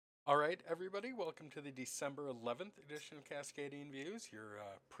All right, everybody, welcome to the December 11th edition of Cascadian Views, your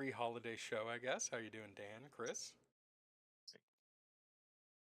pre-holiday show, I guess. How you doing, Dan, Chris?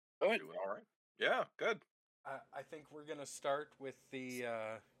 Good. Doing all right. Yeah, good. I think we're gonna start with the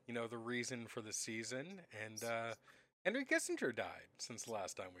reason for the season, and Henry Kissinger died since the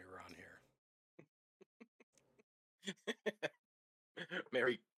last time we were on here.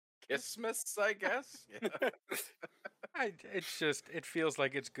 Merry Christmas, I guess. Yeah, It feels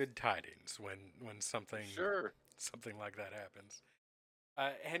like it's good tidings when sure. something like that happens.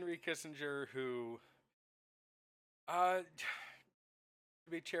 Henry Kissinger, who to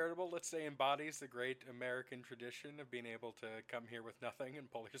be charitable, let's say, embodies the great American tradition of being able to come here with nothing and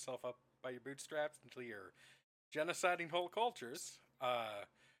pull yourself up by your bootstraps until you're genociding whole cultures,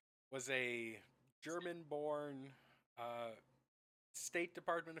 was a German born State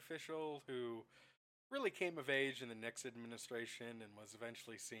Department official who really came of age in the Nixon administration and was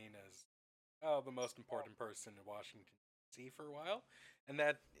eventually seen as the most important person in Washington, D.C. for a while. And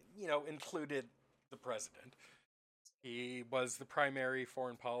that, included the president. He was the primary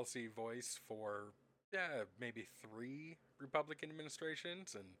foreign policy voice for maybe three Republican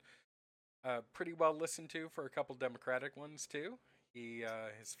administrations, and pretty well listened to for a couple Democratic ones too.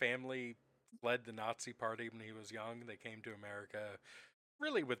 His family fled the Nazi Party when he was young. They came to America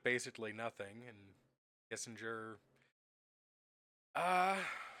really with basically nothing, and Kissinger, uh,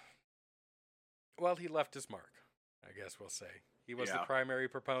 well, he left his mark. I guess we'll say he was the Yeah, primary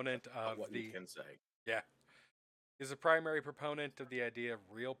proponent of what you the can say. yeah. He's a primary proponent of the idea of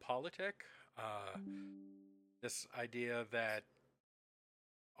realpolitik. Uh, this idea that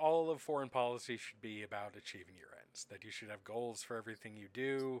all of foreign policy should be about achieving your ends, that you should have goals for everything you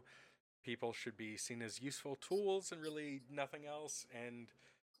do. People should be seen as useful tools and really nothing else. And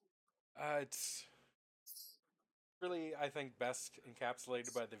it's really, I think, best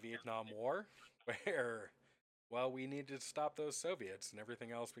encapsulated by the Vietnam War, where, well, we needed to stop those Soviets and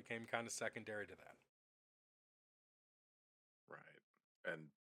everything else became kind of secondary to that. Right. And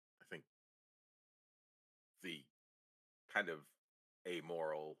I think the kind of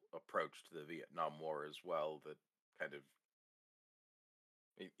amoral approach to the Vietnam War as well, that kind of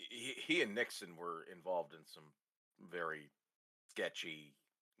he and Nixon were involved in some very sketchy,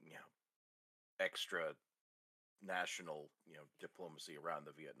 you know, extra national, diplomacy around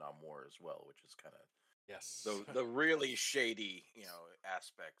the Vietnam War as well, which is kind of Yes. the really shady,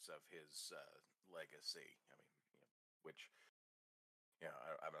 aspects of his legacy. I mean, which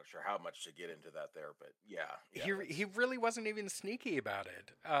I'm not sure how much to get into that there, but yeah, He that's really wasn't even sneaky about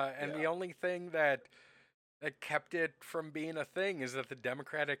it. And the yeah, only thing that kept it from being a thing is that the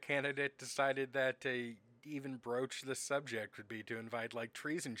Democratic candidate decided that to even broach the subject would be to invite like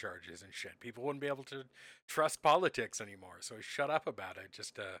treason charges and shit. People wouldn't be able to trust politics anymore. So he shut up about it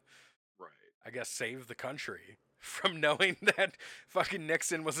just to, right, I guess, save the country from knowing that fucking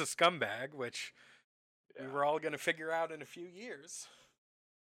Nixon was a scumbag, which we yeah, were all going to figure out in a few years.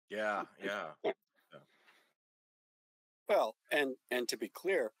 yeah. Yeah. Well, and to be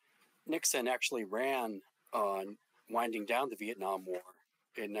clear, Nixon actually ran on winding down the Vietnam War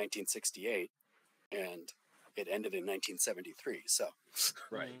in 1968, and it ended in 1973. So,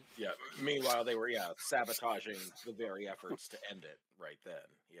 Right. Mhm. Yeah. Meanwhile, they were sabotaging the very efforts to end it right then.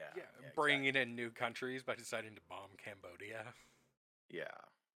 Yeah. Yeah, Yeah. bringing Exactly. in new countries by deciding to bomb Cambodia. Yeah.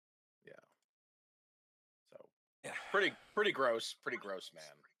 Yeah. So Yeah. pretty gross. Pretty gross,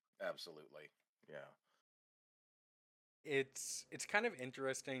 man. Absolutely. Yeah. It's kind of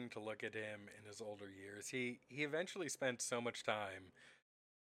interesting to look at him in his older years. He eventually spent so much time,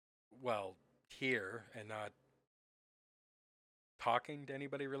 well, here and not talking to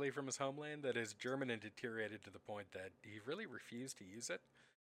anybody really from his homeland that his German had deteriorated to the point that he really refused to use it.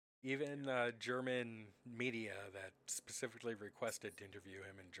 Even Yeah. German media that specifically requested to interview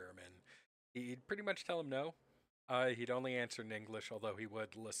him in German, he'd pretty much tell him no. He'd only answer in English, although he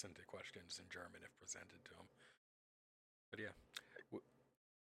would listen to questions in German if presented to him. But yeah, w-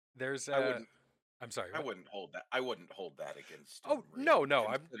 there's I wouldn't. I'm sorry, I what? wouldn't hold that. I wouldn't hold that against Oh him, no, really, no,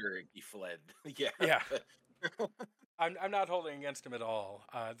 I'm considering he fled. Yeah. yeah, I'm not holding against him at all.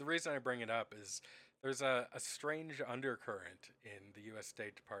 The reason I bring it up is there's a strange undercurrent in the U.S.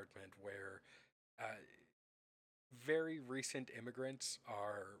 State Department where uh, very recent immigrants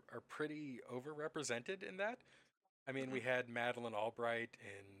are pretty overrepresented in that. I mean, we Mhm. had Madeleine Albright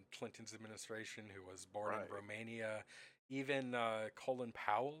in Clinton's administration, who was born in Right. Romania. Even Colin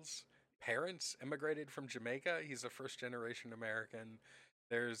Powell's parents immigrated from Jamaica. He's a first generation American.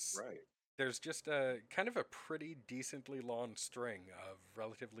 There's Right. there's just a kind of a pretty decently long string of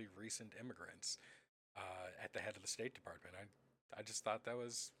relatively recent immigrants at the head of the State Department. I just thought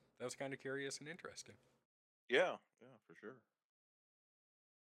that was kind of curious and interesting. Yeah, for sure.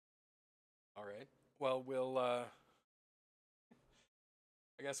 All right. Well, I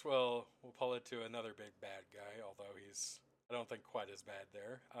guess we'll pull it to another big bad guy, although he's I don't think quite as bad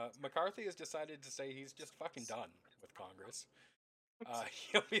there. McCarthy has decided to say he's just fucking done with Congress.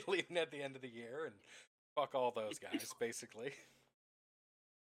 He'll be leaving at the end of the year, and fuck all those guys, basically.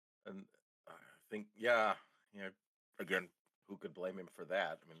 And I think, yeah, again, who could blame him for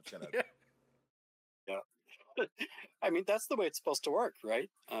that? I mean, it's gonna. Yeah. I mean, that's the way it's supposed to work, right?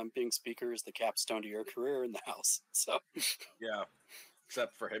 Being speaker is the capstone to your career in the House. So, Yeah.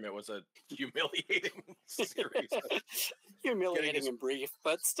 Except for him, it was a humiliating series. humiliating and brief,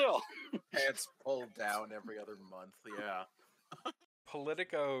 but still. Pants pulled down every other month. Yeah.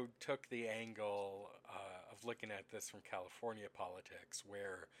 Politico took the angle of looking at this from California politics,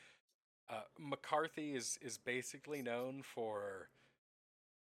 where McCarthy is basically known for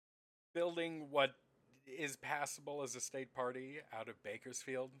building what is passable as a state party out of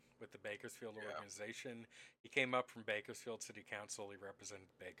Bakersfield with the Bakersfield organization. He came up from Bakersfield City Council. He represented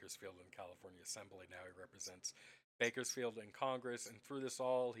Bakersfield in California Assembly. Now he represents Bakersfield in Congress. And through this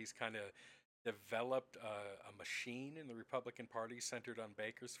all, he's kind of developed a machine in the Republican Party centered on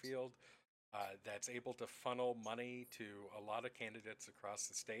Bakersfield that's able to funnel money to a lot of candidates across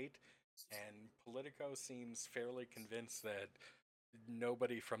the state. And Politico seems fairly convinced that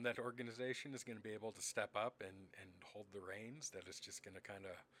nobody from that organization is going to be able to step up and hold the reins, that it's just going to kind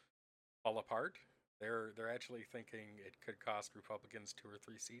of fall apart. They're actually thinking it could cost Republicans 2 or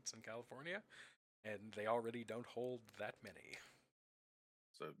 3 seats in California, and they already don't hold that many.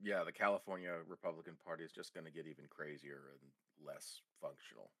 So yeah, the California Republican Party is just going to get even crazier and less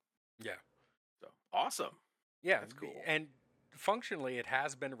functional. Yeah. So awesome. Yeah, that's cool. And functionally, it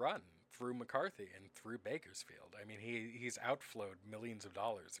has been run through McCarthy and through Bakersfield. I mean, he's outflowed millions of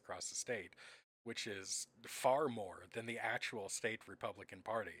dollars across the state, which is far more than the actual state Republican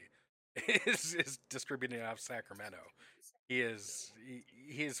Party is distributing out of Sacramento. He is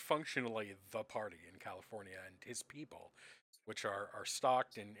functionally the party in California, and his people, which are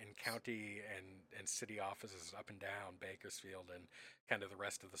stocked in county and city offices up and down Bakersfield and kind of the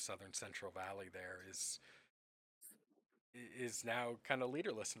rest of the southern Central Valley there, is now kind of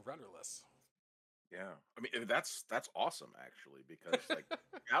leaderless and rudderless. Yeah, I mean that's awesome actually, because like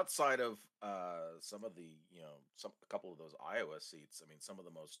outside of some of the a couple of those Iowa seats, I mean some of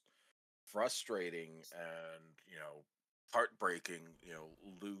the most frustrating and heartbreaking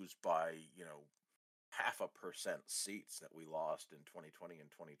lose by 0.5% seats that we lost in 2020 and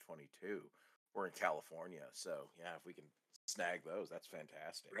 2022 were in California. So yeah, if we can snag those, that's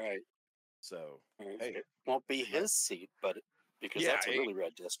fantastic. Right. So hey, it won't be his seat, but because that's a really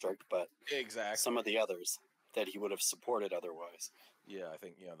red district, but exactly some of the others that he would have supported otherwise. Yeah, I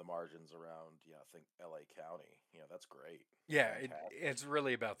think the margins around I think LA County. That's great. Yeah, it's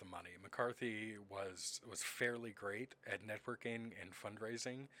really about the money. McCarthy was fairly great at networking and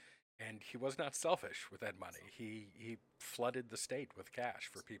fundraising, and he was not selfish with that money. He flooded the state with cash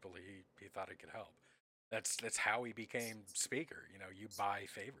for people he thought it could help. That's how he became speaker. You buy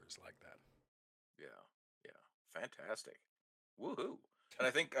favors like that. Yeah, fantastic. Woohoo! And I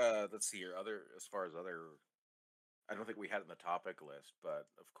think let's see here. As far as other, I don't think we had it in the topic list, but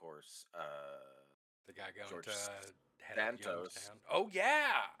of course, the guy going George to Santos. Oh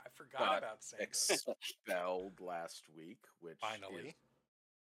yeah, I forgot about Santos. Expelled last week, which finally is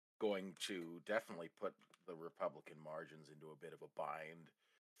going to definitely put the Republican margins into a bit of a bind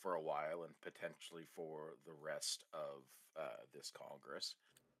for a while, and potentially for the rest of this Congress.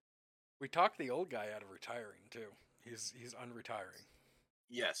 We talked the old guy out of retiring too. He's unretiring.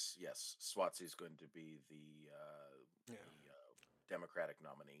 Yes. Swatsy's going to be the Democratic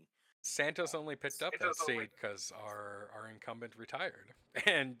nominee. Santos only picked up that seat because our incumbent retired,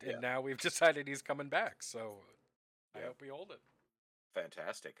 and now we've decided he's coming back. So I hope we hold it.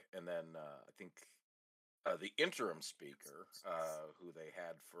 Fantastic. And then I think the interim speaker, who they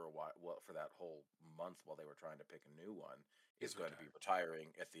had for a while, for that whole month while they were trying to pick a new one, is going to be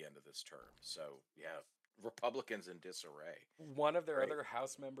retiring at the end of this term. So yeah, Republicans in disarray. One of their other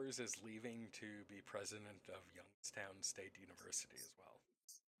House members is leaving to be president of Youngstown State University as well.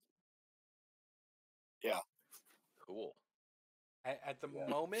 Yeah. Cool. At the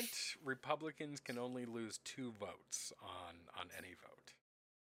moment, Republicans can only lose 2 votes on any vote.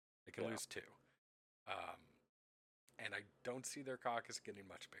 They can lose 2. And I don't see their caucus getting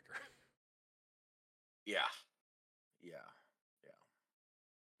much bigger. Yeah.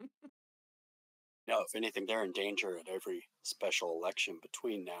 No, if anything, they're in danger at every special election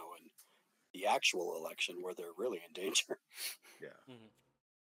between now and the actual election, where they're really in danger. Yeah. Mm-hmm.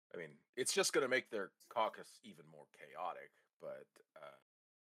 I mean, it's just going to make their caucus even more chaotic. But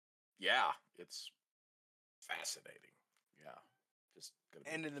yeah, it's fascinating. Yeah, just gonna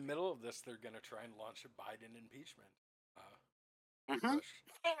be And in the middle of this, they're going to try and launch a Biden impeachment Mhm.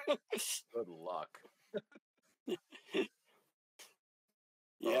 push. good luck.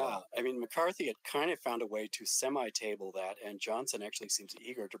 Yeah, I mean, McCarthy had kind of found a way to semi-table that, and Johnson actually seems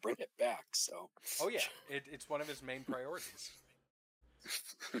eager to bring it back. So, Oh yeah, it's one of his main priorities.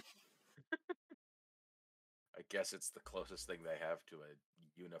 I guess it's the closest thing they have to a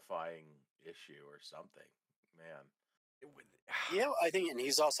unifying issue or something. Man, yeah, I think, and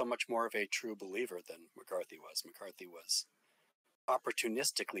he's also much more of a true believer than McCarthy was. McCarthy was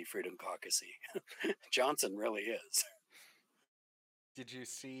opportunistically Freedom Caucusy. Johnson really is. Did you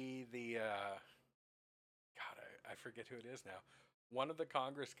see the? God, I forget who it is now. One of the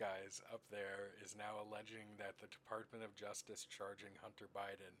Congress guys up there is now alleging that the Department of Justice charging Hunter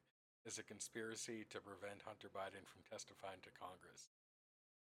Biden is a conspiracy to prevent Hunter Biden from testifying to Congress.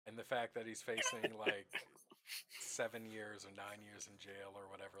 And the fact that he's facing like 7 years or 9 years in jail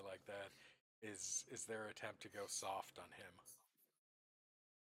or whatever like that is their attempt to go soft on him.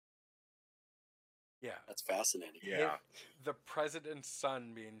 Yeah. That's fascinating. yeah, The president's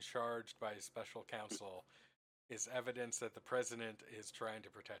son being charged by his special counsel is evidence that the president is trying to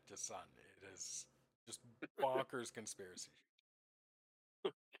protect his son. It is just bonkers conspiracy.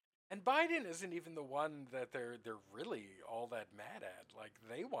 And Biden isn't even the one that they're really all that mad at. Like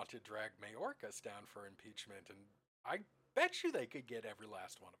they want to drag Mayorkas down for impeachment, and I bet you they could get every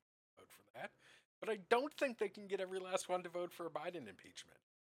last one to vote for that. But I don't think they can get every last one to vote for a Biden impeachment,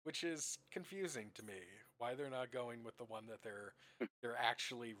 which is confusing to me. Why they're not going with the one that they're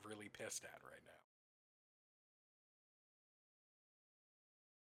actually really pissed at right now.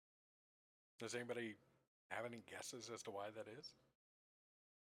 Does anybody have any guesses as to why that is?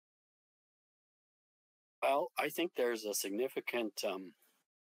 Well, I think there's a significant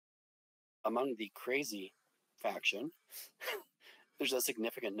among the crazy faction. There's a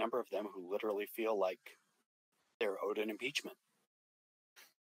significant number of them who literally feel like they're owed an impeachment.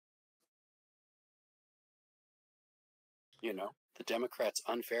 You know, the Democrats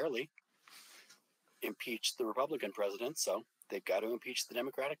unfairly impeached the Republican president, so they've got to impeach the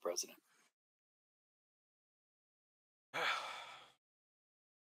Democratic president.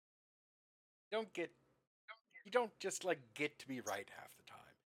 don't get you don't just like get to be right half the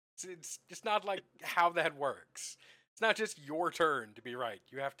time. It's just not like how that works. It's not just your turn to be right.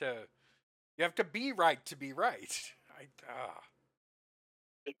 You have to be right to be right.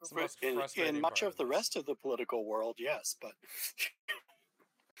 It's the most frustrating In much part of the this. rest of the political world, yes, but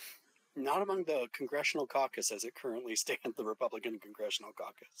not among the congressional caucus as it currently stands, the Republican congressional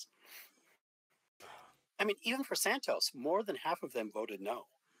caucus. I mean, even for Santos, more than half of them voted no.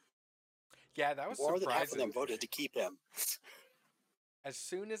 Yeah, that was More surprising. than half of them to voted me. to keep him. As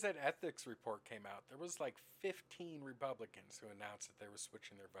soon as that ethics report came out, there was like 15 Republicans who announced that they were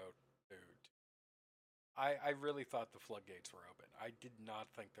switching their vote to. I really thought the floodgates were open. I did not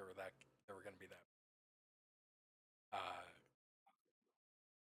think there were going to be that. Uh,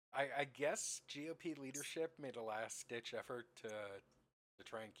 I guess GOP leadership made a last ditch effort to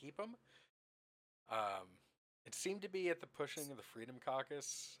try and keep him. It seemed to be at the pushing of the Freedom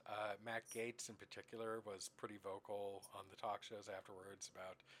Caucus. Matt Gaetz, in particular, was pretty vocal on the talk shows afterwards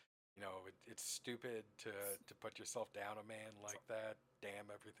about, it's stupid to put yourself down a man like that. Damn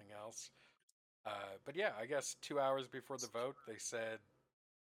everything else. But yeah, I guess 2 hours before the vote, they said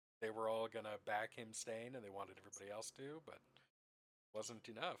they were all gonna back him staying, and they wanted everybody else to, but wasn't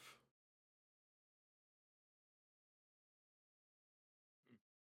enough.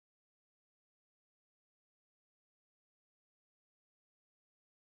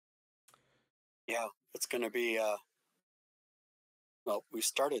 Yeah, it's going to be. Well, we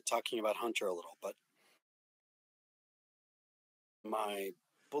started talking about Hunter a little, but my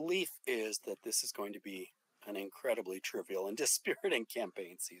belief is that this is going to be an incredibly trivial and dispiriting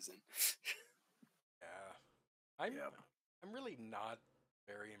campaign season. Yeah, I'm Yep. I'm really not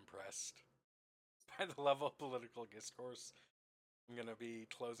very impressed by the level of political discourse I'm gonna be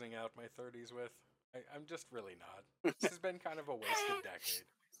closing out my 30s with. I'm just really not. This has been kind of a wasted decade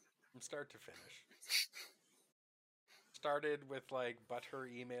from start to finish. Started with like butthurt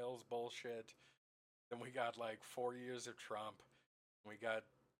emails bullshit. Then we got like 4 years of Trump. We got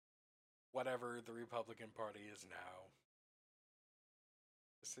whatever the Republican Party is now.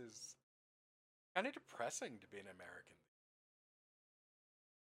 This is kind of depressing to be an American.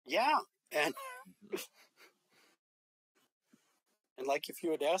 Yeah, and and like if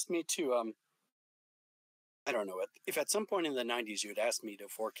you had asked me to I don't know. If at some point in the 90s you had asked me to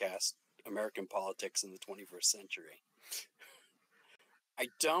forecast American politics in the 21st century, I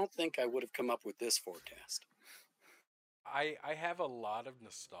don't think I would have come up with this forecast. I have a lot of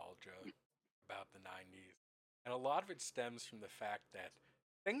nostalgia about the 90s, and a lot of it stems from the fact that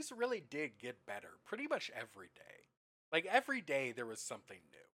things really did get better pretty much every day. Like every day there was something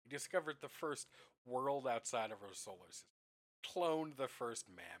new. We discovered the first world outside of our solar system, cloned the first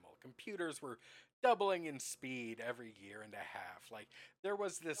mammal. Computers were doubling in speed every year and a half. Like there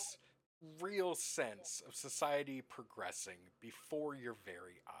was this real sense of society progressing before your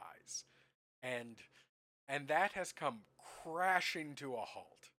very eyes. And that has come crashing to a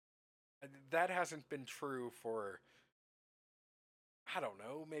halt. That hasn't been true for, I don't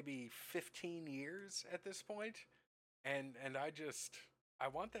know, maybe 15 years at this point. And I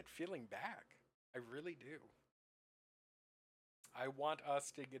want that feeling back. I really do. I want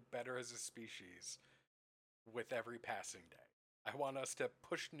us to get better as a species with every passing day. I want us to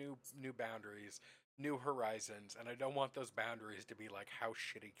push new boundaries, new horizons, and I don't want those boundaries to be like how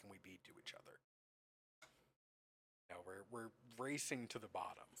shitty can we be to each other. No, we're racing to the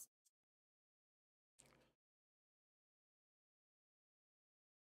bottom.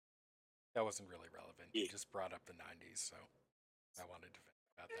 That wasn't really relevant. You just brought up the 90s, so I wanted to think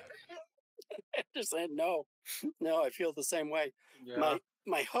about that. I just said no. I feel the same way. Yeah.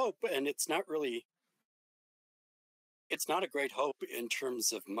 My hope, and it's not a great hope in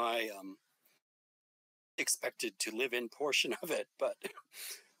terms of my expected to live in portion of it, but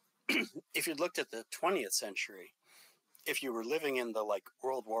if you looked at the 20th century, if you were living in the like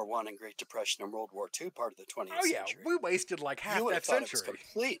World War I and Great Depression and World War II part of the 20th century, we wasted like half that century. It was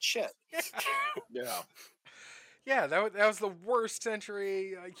complete shit. Yeah. Yeah, that was the worst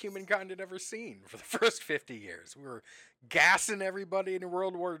century humankind had ever seen for the first 50 years. We were gassing everybody in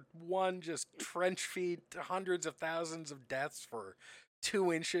World War I, just trench feet, hundreds of thousands of deaths for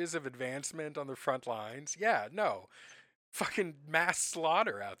 2 inches of advancement on the front lines. Yeah, no. Fucking mass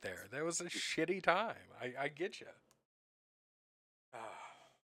slaughter out there. That was a shitty time. I get you.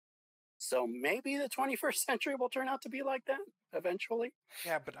 So maybe the 21st century will turn out to be like that eventually.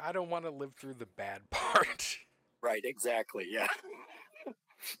 Yeah, but I don't want to live through the bad part. Right, exactly, yeah.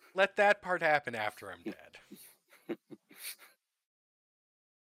 Let that part happen after I'm dead. All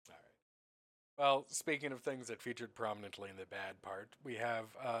right. Well, speaking of things that featured prominently in the bad part, we have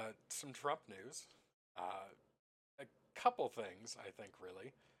some Trump news. A couple things, I think,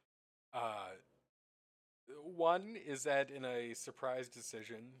 really. One is that in a surprise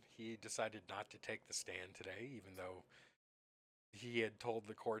decision, he decided not to take the stand today, even though he had told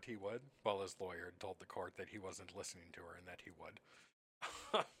the court he would. Well, his lawyer had told the court that he wasn't listening to her and that he would.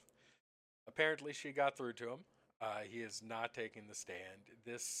 Apparently, she got through to him. He is not taking the stand.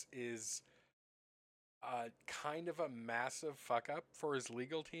 This is kind of a massive fuck up for his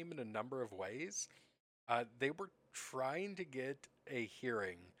legal team in a number of ways. They were trying to get a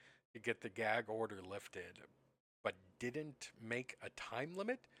hearing to get the gag order lifted, but didn't make a time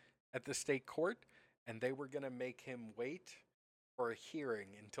limit at the state court, and they were going to make him wait for a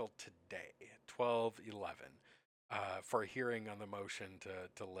hearing until today, 12/11, for a hearing on the motion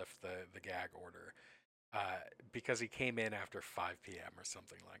to lift the gag order, because he came in after 5 p.m. or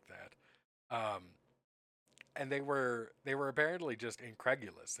something like that. And they were apparently just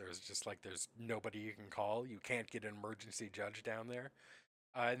incredulous. There was just like, there's nobody you can call. You can't get an emergency judge down there.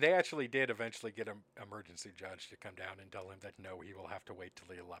 They actually did eventually get an emergency judge to come down and tell him that no, he will have to wait till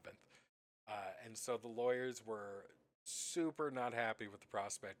the 11th. And so the lawyers were super not happy with the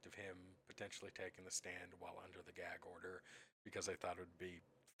prospect of him potentially taking the stand while under the gag order, because they thought it would be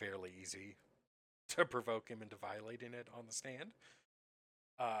fairly easy to provoke him into violating it on the stand.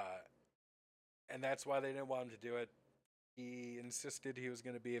 And that's why they didn't want him to do it. He insisted he was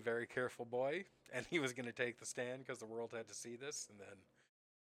going to be a very careful boy, and he was going to take the stand because the world had to see this. And then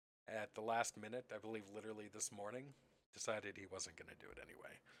at the last minute, I believe literally this morning, decided he wasn't going to do it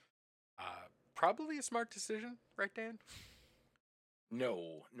anyway. Probably a smart decision, right, Dan?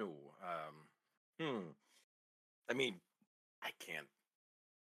 No. I mean, I can't.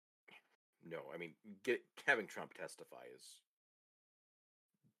 No, I mean, having Trump testify is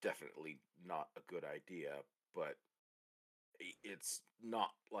definitely not a good idea, but it's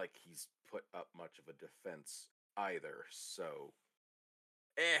not like he's put up much of a defense either. So,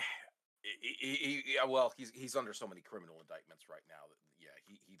 well, he's under so many criminal indictments right now that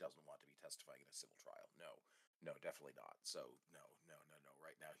he doesn't want to be testifying in a civil trial. No, definitely not. So no.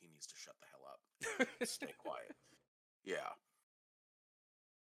 Right now he needs to shut the hell up, stay quiet. Yeah.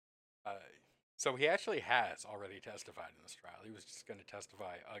 So he actually has already testified in this trial. He was just going to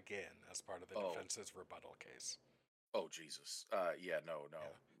testify again as part of the Oh, defense's rebuttal case. oh Jesus. Yeah, no, no.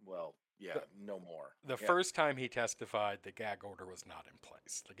 Yeah. Well, yeah, The, no more. the Yeah, first time he testified, the gag order was not in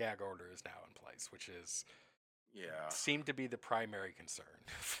place. The gag order is now in place, which is yeah, seemed to be the primary concern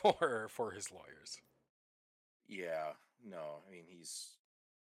for his lawyers. yeah. No, I mean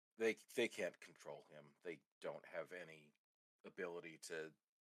they can't control him. They don't have any ability to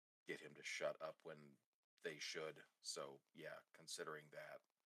get him to shut up when they should. So yeah, considering that,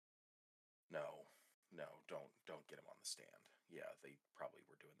 no, no, don't get him on the stand. Yeah, they probably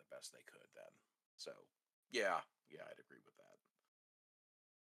were doing the best they could then. So yeah, yeah, I'd agree with that.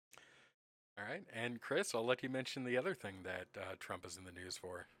 All right, and Chris, I'll let you mention the other thing that Trump is in the news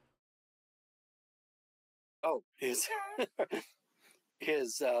for. Oh, his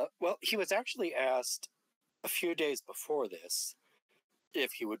well, he was actually asked a few days before this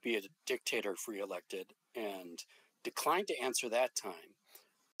if he would be a dictator if reelected, and declined to answer that time.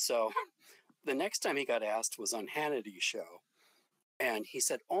 So the next time he got asked was on Hannity's show, and he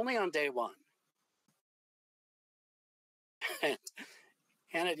said only on day one. And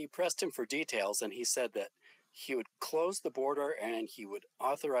Hannity pressed him for details, and he said that he would close the border and he would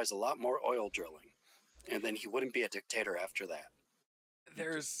authorize a lot more oil drilling, and then he wouldn't be a dictator after that.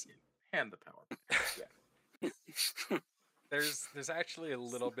 There's Hand the power. Yeah. there's actually a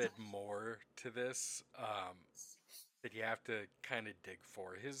little bit more to this that you have to kind of dig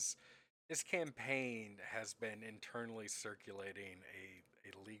for. His campaign has been internally circulating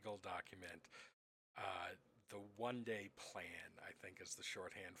a legal document, uh, the 1 day plan, I think is the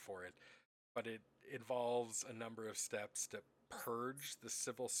shorthand for it, but it involves a number of steps to purge the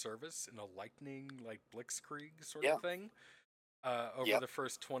civil service in a lightning like blitzkrieg sort Yeah. of thing. Over Yep. the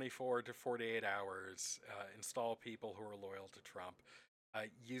first 24 to 48 hours, install people who are loyal to Trump,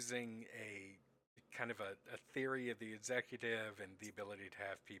 using a kind of a theory of the executive and the ability to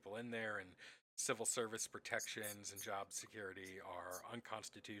have people in there, and civil service protections and job security are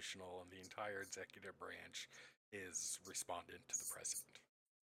unconstitutional, and the entire executive branch is respondent to the president,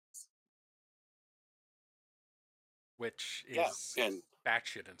 which Yeah, is and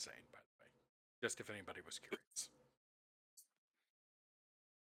batshit insane, by the way, just if anybody was curious.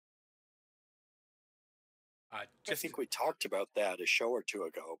 I Just think we talked about that a show or two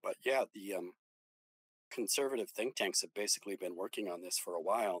ago. But yeah, the conservative think tanks have basically been working on this for a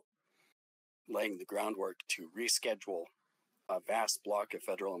while, laying the groundwork to reschedule a vast block of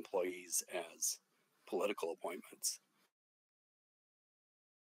federal employees as political appointments.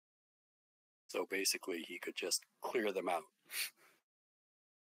 So basically, he could just clear them out.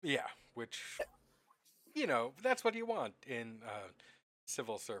 yeah, which that's what you want in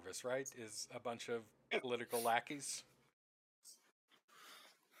civil service, right? Is a bunch of political lackeys.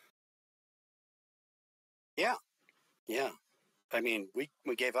 Yeah, yeah. I mean, we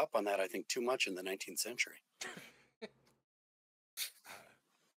gave up on that, I think, too much in the 19th century.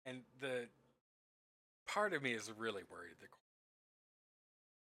 And the part of me is really worried that,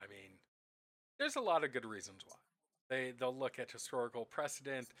 I mean, there's a lot of good reasons why. They'll look at historical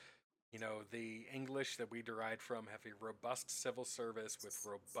precedent. The English that we deride from have a robust civil service with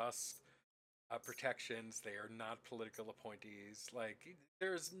robust protections. They are not political appointees. Like,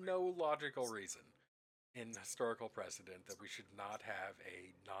 there's no logical reason in historical precedent that we should not have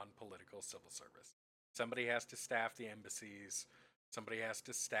a non-political civil service. Somebody has to staff the embassies. Somebody has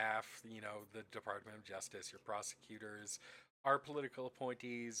to staff, the Department of Justice. Your prosecutors are political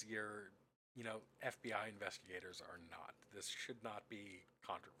appointees. Your, FBI investigators are not. This should not be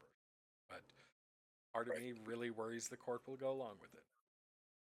controversial. But part of me really worries the court will go along with it.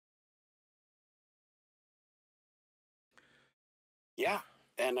 Yeah,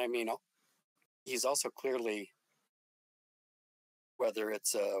 and I mean, he's also clearly, whether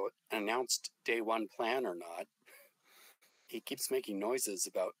it's a announced day one plan or not, he keeps making noises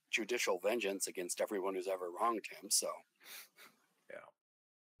about judicial vengeance against everyone who's ever wronged him. So, Yeah.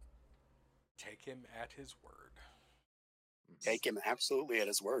 Take him at his word. Take him absolutely at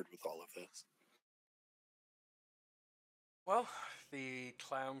his word with all of this. Well, the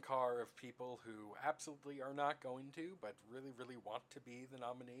clown car of people who absolutely are not going to, but really, really want to be the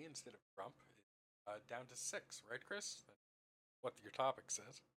nominee instead of Trump, down to 6, right, Chris? What your topic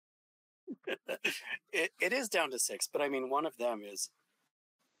says. It is down to 6, but I mean, one of them is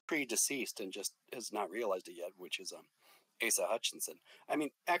pre-deceased and just has not realized it yet, which is Asa Hutchinson. I mean,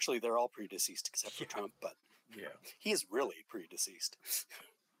 actually, they're all pre-deceased except for Trump, but he is really pre-deceased.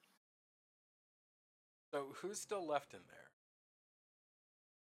 So who's still left in there?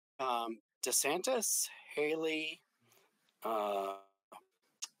 DeSantis, Haley,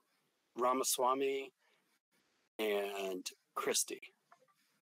 Ramaswamy and Christie.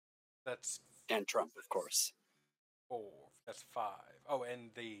 That's And Trump, of course. 4. That's 5. Oh, and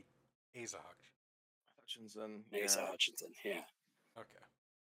the Asa Hutchinson. Asa Hutchinson, yeah. Okay.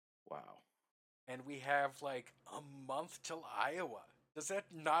 Wow. And we have like a month till Iowa. Does that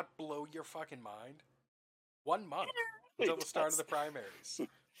not blow your fucking mind? 1 month until the start of the primaries.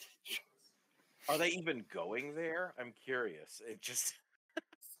 Are they even going there? I'm curious. It just,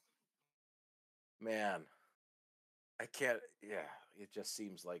 man, I can't. Yeah, it just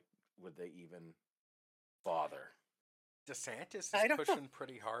seems like, would they even bother? DeSantis I is don't pushing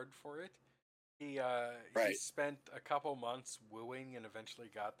pretty hard for it. He Right. spent a couple months wooing and eventually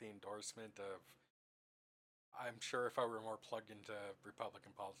got the endorsement of, I'm sure if I were more plugged into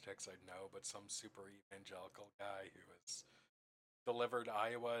Republican politics, I'd know, but some super evangelical guy who has delivered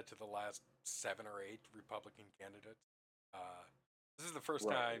Iowa to the last 7 or 8 Republican candidates. This is the first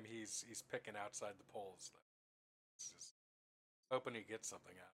Right. time he's picking outside the polls. It's just hoping he gets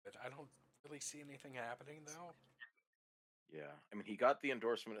something out of it. I don't really see anything happening though. Yeah, I mean, he got the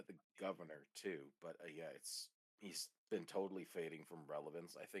endorsement of the governor too, but yeah, he's been totally fading from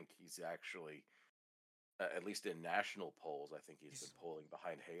relevance. I think he's actually, at least in national polls, I think he's been polling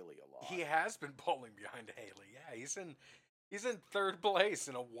behind Haley a lot. He has been polling behind Haley. Yeah, he's in 3rd place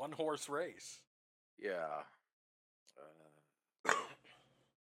in a 1-horse race. Yeah.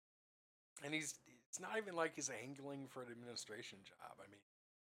 And it's not even like he's angling for an administration job. I mean,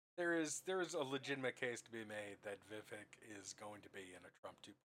 there is a legitimate case to be made that Vivek is going to be in a Trump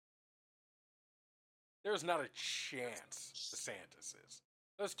 2. There's not a chance DeSantis is.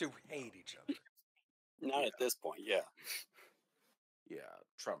 Those two hate each other. Not at this point, yeah. Yeah,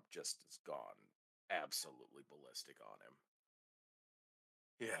 Trump just has gone absolutely ballistic on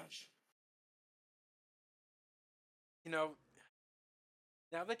him. Yeah. You know,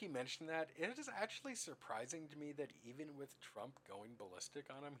 now that you mention that, it is actually surprising to me that even with Trump going ballistic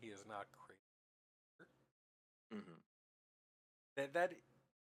on him, he is not crazy. Mm-hmm.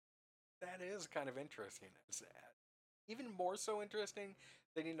 That is kind of interesting. It's even more so interesting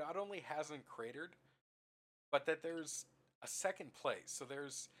that he not only hasn't cratered, but that there's a 2nd place. So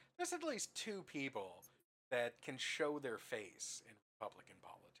there's at least 2 people that can show their face in Republican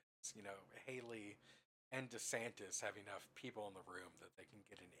politics. You know, Haley and DeSantis have enough people in the room that they can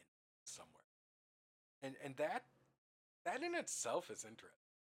get an in somewhere. And that in itself is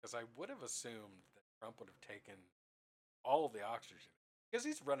interesting, because I would have assumed that Trump would have taken all of the oxygen, because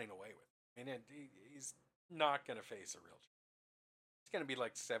he's running away with it. I mean, he's not going to face a real challenge. It's going to be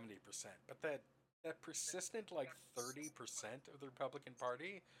like 70%, but that persistent like 30% of the Republican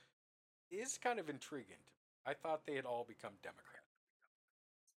Party is kind of intriguing to me. I thought they had all become Democrats.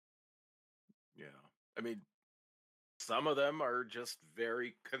 Yeah. I mean, some of them are just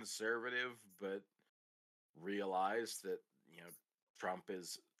very conservative, but realize that, Trump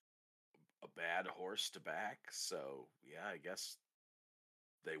is a bad horse to back. So, yeah, I guess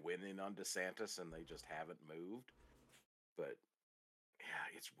they win in on DeSantis and they just haven't moved. But,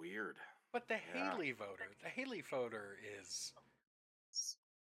 yeah, it's weird. But the Haley voter is...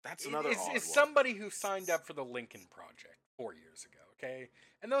 That's another odd one. Is somebody who signed up for the Lincoln Project 4 years ago, okay?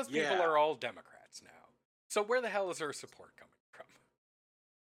 And those people are all Democrats now. So where the hell is her support coming from?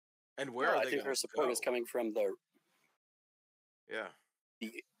 And where are they? I think her support is coming from the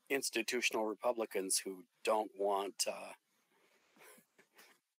institutional Republicans who don't want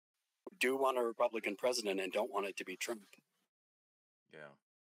do want a Republican president and don't want it to be Trump. Yeah.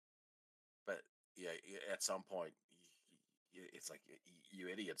 But yeah, at some point, it's like, you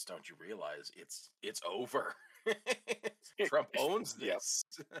idiots, don't you realize it's over? Trump owns this.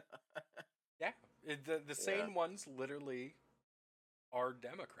 Yeah, the sane ones literally are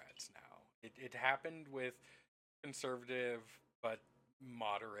Democrats now. It happened with conservative but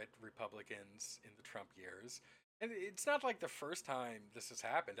moderate Republicans in the Trump years, and it's not like the first time this has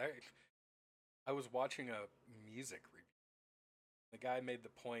happened. I was watching a music review. The guy made the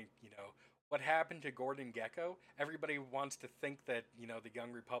point, what happened to Gordon Gekko? Everybody wants to think that, the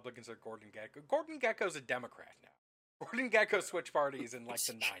young Republicans are Gordon Gekko. Gordon Gekko's a Democrat now. Gordon Gekko switched parties in like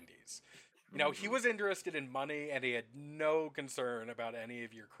the 90s. He was interested in money and he had no concern about any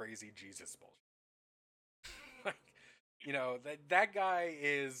of your crazy Jesus bullshit. That guy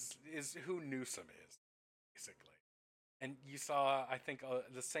is who Newsom is, basically. And you saw, I think,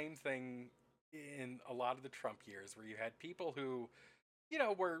 the same thing in a lot of the Trump years, where you had people who,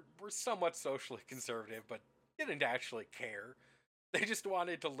 were somewhat socially conservative, but didn't actually care. They just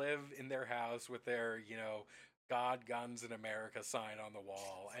wanted to live in their house with their, God, guns, in America sign on the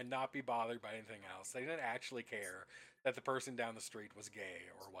wall and not be bothered by anything else. They didn't actually care that the person down the street was gay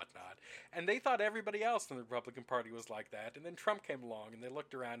or whatnot. And they thought everybody else in the Republican Party was like that. And then Trump came along and they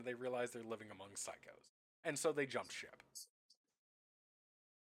looked around and they realized they're living among psychos. And so they jumped ship.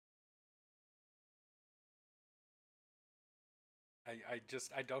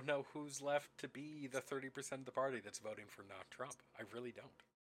 I don't know who's left to be the 30% of the party that's voting for not Trump. I really don't.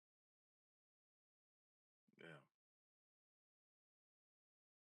 Yeah.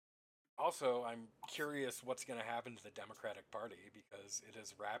 Also, I'm curious what's going to happen to the Democratic Party because it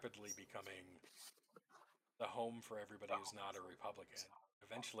is rapidly becoming the home for everybody who's not a Republican.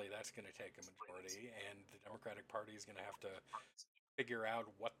 Eventually, that's going to take a majority, and the Democratic Party is going to have to figure out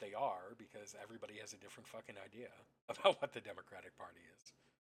what they are because everybody has a different fucking idea about what the Democratic Party is.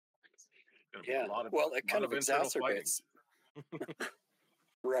 Yeah. Well, it kind of exacerbates.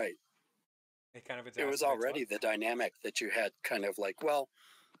 Right. It kind of It was already the dynamic that you had kind of like, well,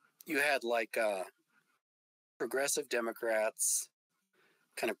 you had like progressive Democrats,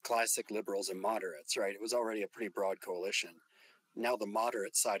 kind of classic liberals and moderates, right? It was already a pretty broad coalition. Now the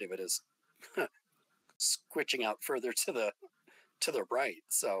moderate side of it is squitching out further to the right.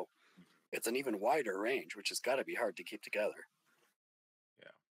 So it's an even wider range, which has got to be hard to keep together.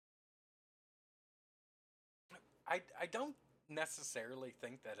 Yeah. I don't necessarily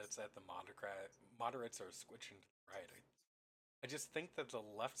think that it's that the moderates are switching to the right. I just think that the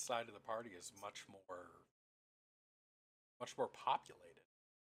left side of the party is much more populated.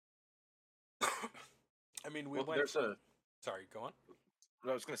 I mean, Sorry, go on.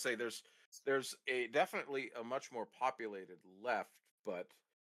 I was going to say there's a definitely a much more populated left, but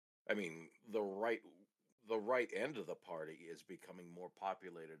I mean the right end of the party is becoming more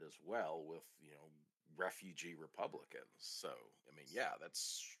populated as well with refugee Republicans. So I mean, yeah,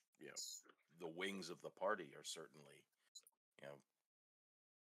 that's the wings of the party are certainly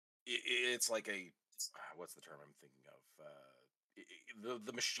it's like a what's the term I'm thinking of?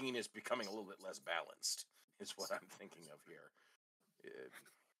 The machine is becoming a little bit less balanced. Is what I'm thinking of here.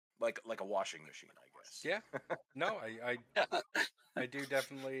 Like a washing machine, I guess. Yeah. No, I do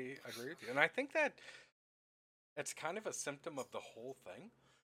definitely agree with you, and I think that it's kind of a symptom of the whole thing.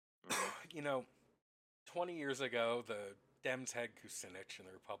 Mm-hmm. 20 years ago, the Dems had Kucinich and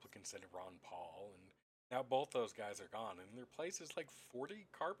the Republicans had Ron Paul, and now both those guys are gone, and their place is like 40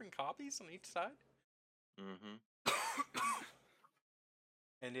 carbon copies on each side. Mm-hmm.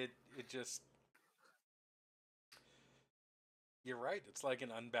 And it just, you're right. It's like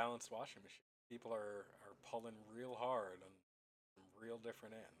an unbalanced washing machine. People are pulling real hard on real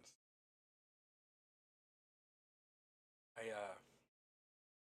different ends. I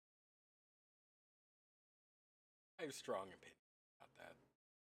have strong opinion about that.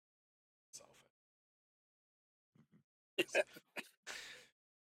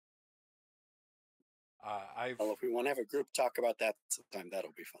 Well, if we want to have a group talk about that sometime,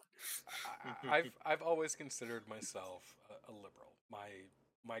 that'll be fun. I've always considered myself a liberal.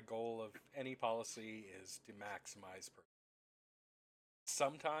 My goal of any policy is to maximize.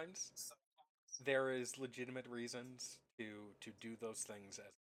 Sometimes there is legitimate reasons to do those things as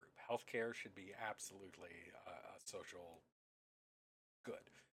a group. Healthcare should be absolutely a social good.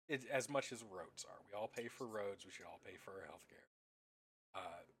 As much as roads are. We all pay for roads. We should all pay for our healthcare.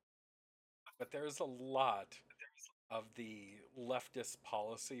 But there's a lot of the leftist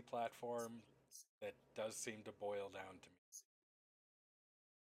policy platform that does seem to boil down to me.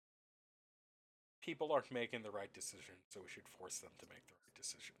 People aren't making the right decision, so we should force them to make the right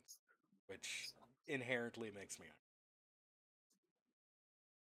decisions, which inherently makes me angry.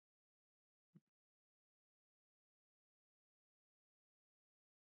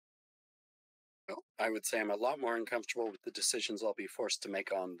 Well, I would say I'm a lot more uncomfortable with the decisions I'll be forced to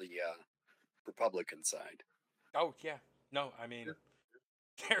make on the Republican side. Oh yeah, no, I mean,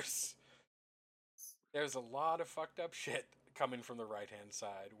 there's a lot of fucked up shit coming from the right hand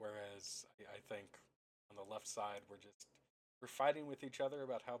side, whereas I think on the left side we're fighting with each other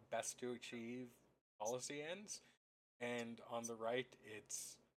about how best to achieve policy ends, and on the right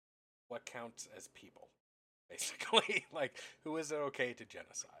it's what counts as people, basically. Like, who is it okay to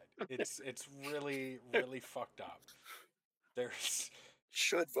genocide? It's really fucked up.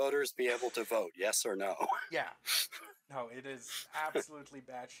 Should voters be able to vote? Yes or no? Yeah. No, it is absolutely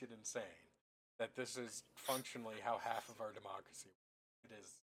batshit insane that this is functionally how half of our democracy works. It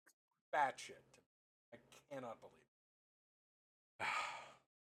is batshit. I cannot believe it.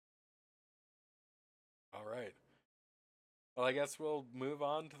 All right. Well, I guess we'll move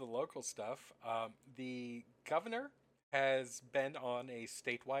on to the local stuff. The governor has been on a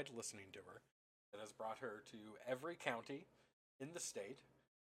statewide listening tour that has brought her to every county in the state,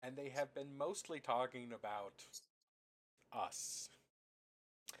 and they have been mostly talking about us.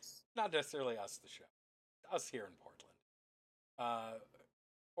 Not necessarily us, the show. Us here in Portland. Uh,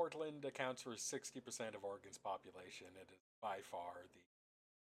 Portland accounts for 60% of Oregon's population. It is by far the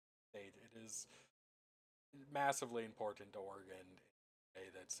state. It is massively important to Oregon in a way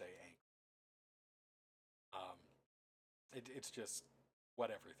that, say, um, it's just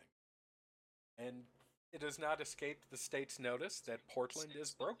what everything. And it has not escaped the state's notice that Portland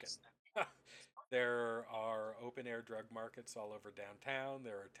is broken. There are open air drug markets all over downtown.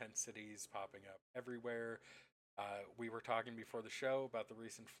 There are tent cities popping up everywhere. We were talking before the show about the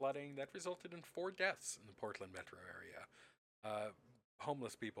recent flooding that resulted in 4 deaths in the Portland metro area.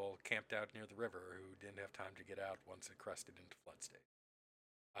 Homeless people camped out near the river who didn't have time to get out once it crested into flood state.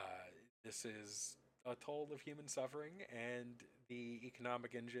 This is a toll of human suffering, and the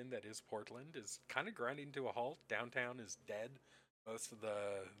economic engine that is Portland is kind of grinding to a halt. Downtown is dead. Most of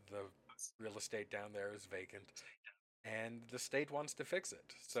the real estate down there is vacant, and the state wants to fix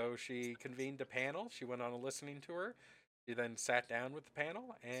it. So she convened a panel. She went on a listening tour. She then sat down with the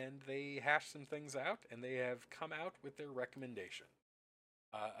panel, and they hashed some things out, and they have come out with their recommendation.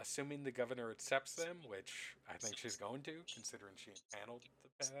 Assuming the governor accepts them, which I think she's going to, considering she impaneled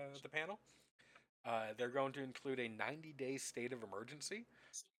the panel, they're going to include a 90-day state of emergency.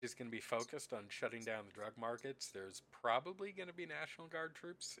 It's going to be focused on shutting down the drug markets. There's probably going to be National Guard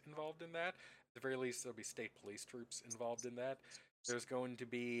troops involved in that. At the very least, there'll be state police troops involved in that. There's going to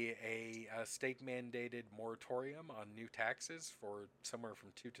be a state-mandated moratorium on new taxes for somewhere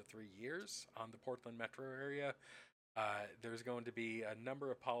from 2 to 3 years on the Portland metro area. There's going to be a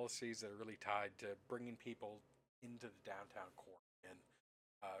number of policies that are really tied to bringing people into the downtown core and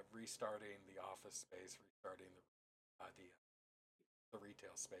restarting the office space, restarting the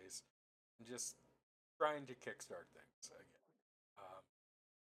retail space, and just trying to kickstart things again.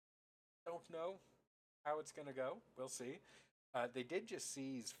 Don't know how it's going to go. We'll see. They did just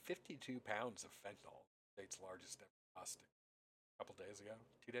seize 52 pounds of fentanyl, the state's largest ever bust, a couple days ago,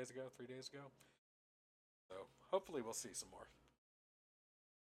 2 days ago, 3 days ago. So hopefully we'll see some more.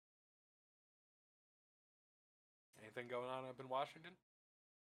 Anything going on up in Washington?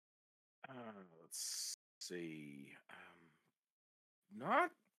 Let's see.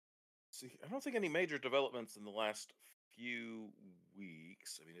 Not see. I don't think any major developments in the last few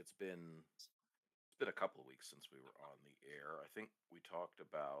weeks. I mean, it's been a couple of weeks since we were on the air. I think we talked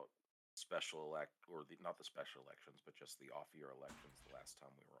about not the special elections, but just the off-year elections the last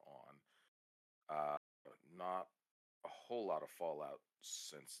time we were on. Not a whole lot of fallout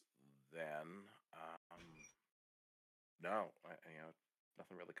since then. No,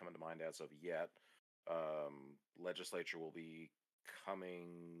 nothing really coming to mind as of yet. Legislature will be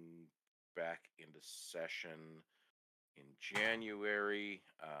coming back into session in January.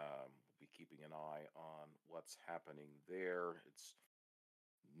 We'll be keeping an eye on what's happening there. It's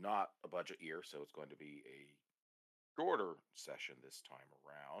not a budget year, so it's going to be a shorter session this time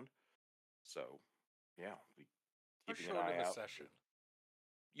around. So, yeah, we'll be keeping an eye out. Session?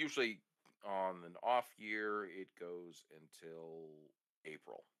 Usually on an off year, it goes until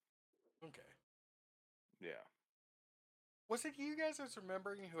April. Okay. Yeah. Was it you guys that's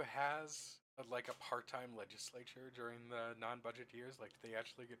remembering who has like a part-time legislature during the non-budget years? Like, do they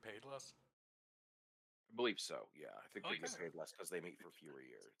actually get paid less? I believe so. Yeah, I think they get Okay. paid less because they meet for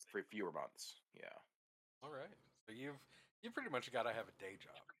fewer months. Yeah. All right. So you pretty much got to have a day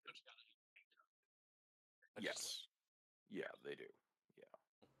job. Yes. Yeah, they do. Yeah.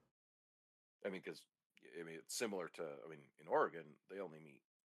 I mean, because it's similar to. In Oregon, they only meet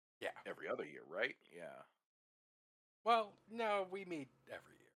every other year, right? Yeah. Well, no, we meet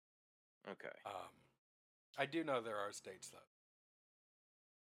every year. Okay. I do know there are states though.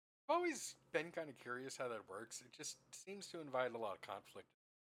 I've always been kind of curious how that works. It just seems to invite a lot of conflict.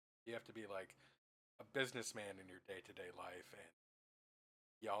 You have to be like a businessman in your day-to-day life, and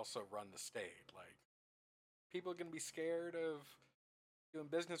you also run the state. Like, people are going to be scared of doing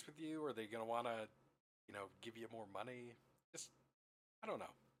business with you, or are they going to want to, give you more money? Just, I don't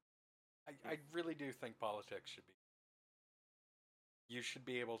know. I really do think politics should be. You should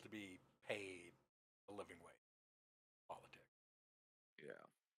be able to be paid a living wage. Politics. Yeah.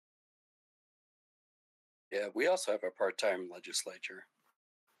 Yeah, we also have a part-time legislature.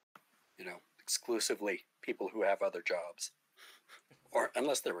 Exclusively people who have other jobs, or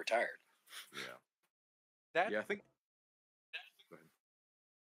unless they're retired. Yeah. I think. Go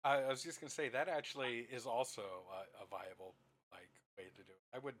ahead. I was just gonna say that actually is also a viable way to do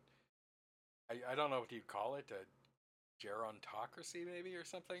it. I don't know what you'd call it, a gerontocracy maybe or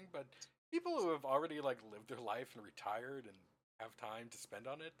something, but people who have already like lived their life and retired and have time to spend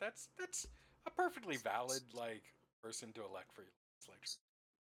on it, that's a perfectly valid like person to elect for your legislature.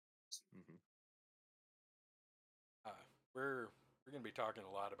 Mhm. We're going to be talking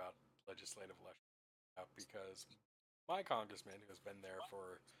a lot about legislative elections because my congressman, who has been there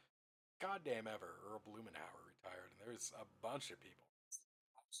for goddamn ever, Earl Blumenauer, retired, and there's a bunch of people.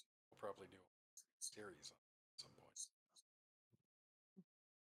 We'll probably do a series at some point.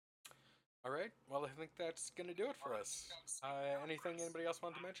 All right. Well, I think that's going to do it for us. Anything anybody else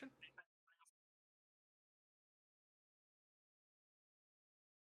want to mention?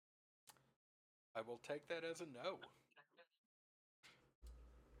 I will take that as a no.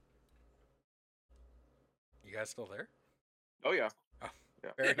 You guys still there? Oh yeah. Oh,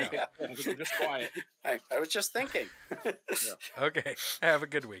 Yeah. fair enough. Yeah. I think we're just quiet. I was just thinking. Okay. Have a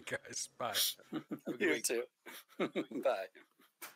good week, guys. Bye. Have a good You week. too. Bye.